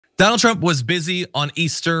Donald Trump was busy on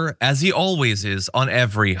Easter, as he always is on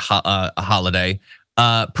every holiday,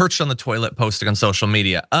 perched on the toilet posting on social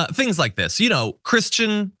media. Things like this,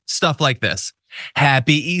 Christian stuff like this.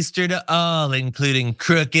 Happy Easter to all, including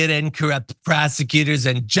crooked and corrupt prosecutors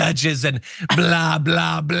and judges and blah,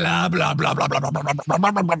 blah, blah, blah, blah, blah, blah,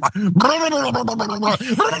 blah,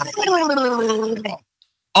 blah.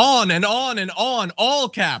 On and on and on, all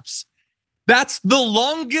caps. That's the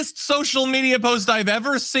longest social media post I've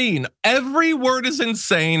ever seen. Every word is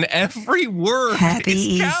insane. Every word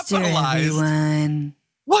is capitalized. Easter, everyone.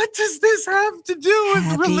 What does this have to do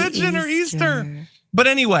with religion or Easter? But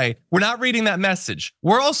anyway, we're not reading that message.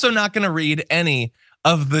 We're also not gonna read any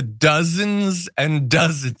of the dozens and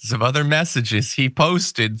dozens of other messages he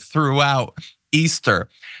posted throughout Easter.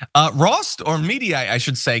 Rost, or Media, I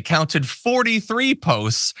should say, counted 43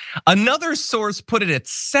 posts. Another source put it at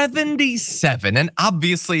 77, and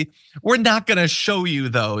obviously we're not gonna show you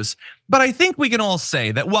those. But I think we can all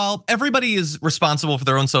say that while everybody is responsible for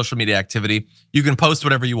their own social media activity, you can post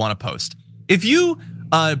whatever you wanna post. If you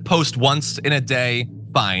post once in a day,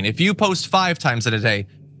 fine. If you post 5 times in a day,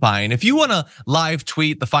 fine. If you wanna live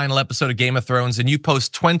tweet the final episode of Game of Thrones and you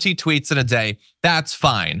post 20 tweets in a day, that's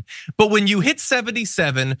fine. But when you hit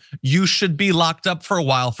 77, you should be locked up for a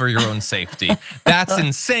while for your own safety. That's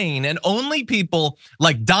insane, and only people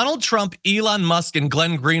like Donald Trump, Elon Musk, and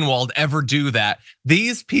Glenn Greenwald ever do that.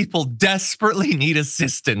 These people desperately need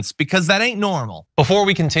assistance because that ain't normal. Before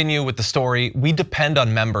we continue with the story, we depend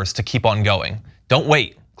on members to keep on going. Don't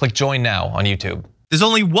wait, click join now on YouTube. There's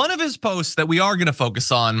only one of his posts that we are gonna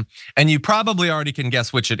focus on, and you probably already can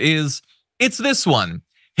guess which it is. It's this one.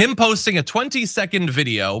 Him posting a 20-second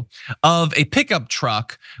video of a pickup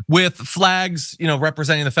truck with flags,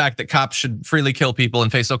 representing the fact that cops should freely kill people and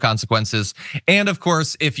face no consequences. And of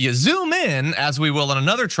course, if you zoom in, as we will on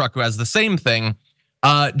another truck who has the same thing,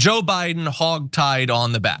 Joe Biden hog-tied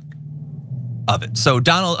on the back of it. So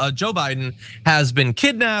Joe Biden has been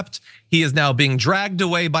kidnapped. He is now being dragged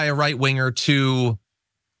away by a right-winger to,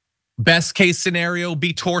 best case scenario,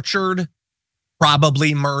 be tortured,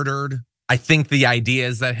 probably murdered. I think the idea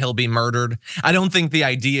is that he'll be murdered. I don't think the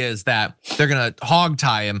idea is that they're gonna hog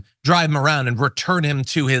tie him, drive him around, and return him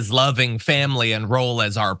to his loving family and roll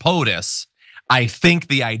as our POTUS. I think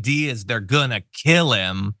the idea is they're gonna kill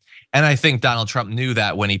him. And I think Donald Trump knew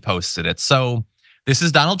that when he posted it. So this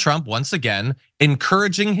is Donald Trump once again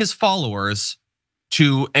encouraging his followers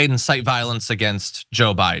to incite violence against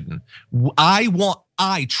Joe Biden.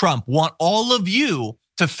 Trump, want all of you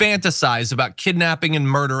to fantasize about kidnapping and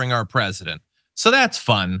murdering our president. So that's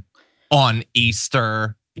fun on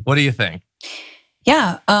Easter. What do you think?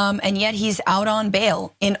 Yeah, and yet he's out on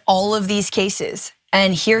bail in all of these cases.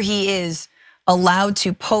 And here he is allowed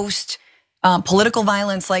to post political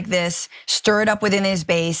violence like this, stir it up within his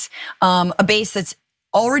base, a base that's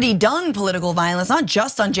already done political violence, not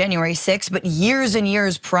just on January 6th, but years and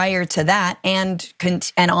years prior to that and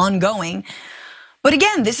ongoing. But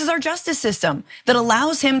again, this is our justice system that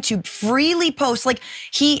allows him to freely post. Like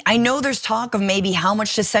I know there's talk of maybe how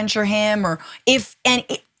much to censure him or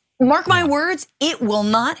mark my words, it will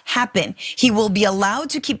not happen. He will be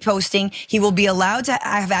allowed to keep posting. He will be allowed to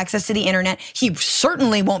have access to the internet. He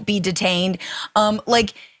certainly won't be detained.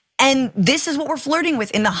 And this is what we're flirting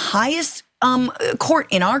with in the highest court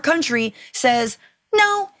in our country says,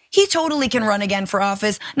 no, he totally can run again for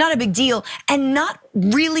office, not a big deal, and not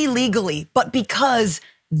really legally, but because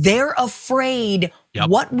they're afraid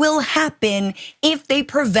what will happen if they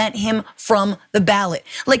prevent him from the ballot.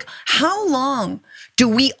 Like, how long do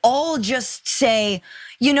we all just say,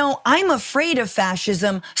 I'm afraid of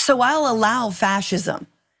fascism, so I'll allow fascism?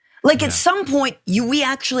 Like at some point, we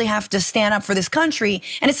actually have to stand up for this country.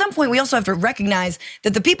 And at some point, we also have to recognize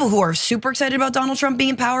that the people who are super excited about Donald Trump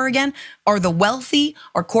being in power again are the wealthy,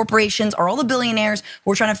 are corporations, are all the billionaires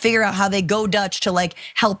who are trying to figure out how they go Dutch to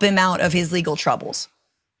help him out of his legal troubles.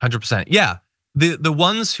 100%, yeah. The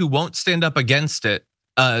ones who won't stand up against it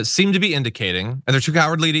seem to be indicating, and they're too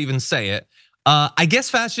cowardly to even say it, I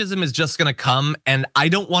guess fascism is just gonna come, and I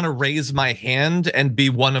don't wanna raise my hand and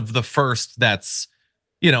be one of the first that's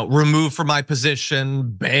removed from my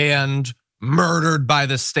position, banned, murdered by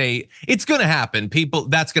the state. It's gonna happen,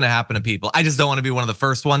 that's gonna happen to people. I just don't wanna be one of the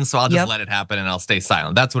first ones, so I'll just let it happen and I'll stay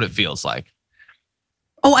silent. That's what it feels like.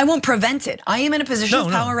 Oh, I won't prevent it. I am in a position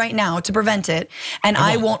of power right now to prevent it, and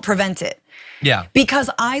I won't prevent it. Yeah. Because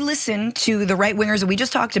I listen to the right wingers that we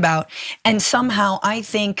just talked about, and somehow I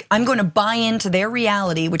think I'm going to buy into their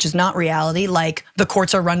reality, which is not reality, like the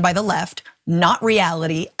courts are run by the left, not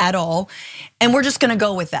reality at all. And we're just gonna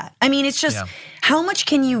go with that. I mean, it's just, how much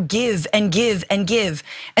can you give and give and give?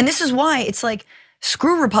 And this is why it's like,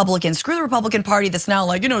 Screw Republicans, screw the Republican Party that's now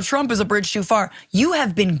like, Trump is a bridge too far. You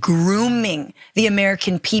have been grooming the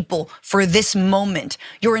American people for this moment.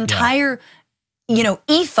 Your entire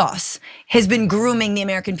ethos has been grooming the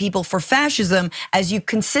American people for fascism as you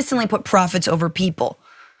consistently put profits over people.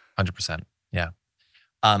 100%, yeah.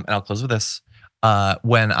 And I'll close with this.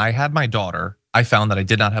 When I had my daughter, I found that I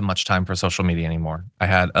did not have much time for social media anymore. I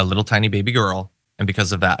had a little tiny baby girl, and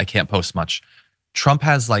because of that, I can't post much. Trump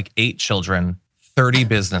has like 8 children, 30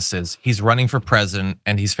 businesses. He's running for president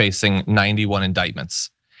and he's facing 91 indictments.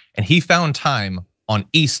 And he found time on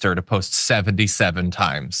Easter to post 77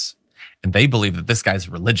 times. And they believe that this guy's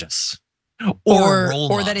religious.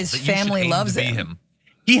 Or that his family loves him.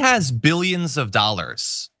 He has billions of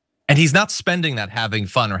dollars and he's not spending that having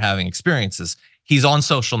fun or having experiences. He's on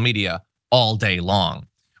social media all day long.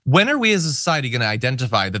 When are we as a society gonna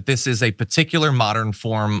identify that this is a particular modern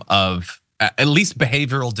form of at least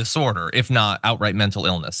behavioral disorder, if not outright mental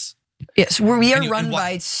illness? Yes, we are run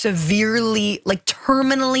by severely, like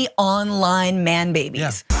terminally online man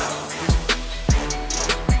babies. Yeah.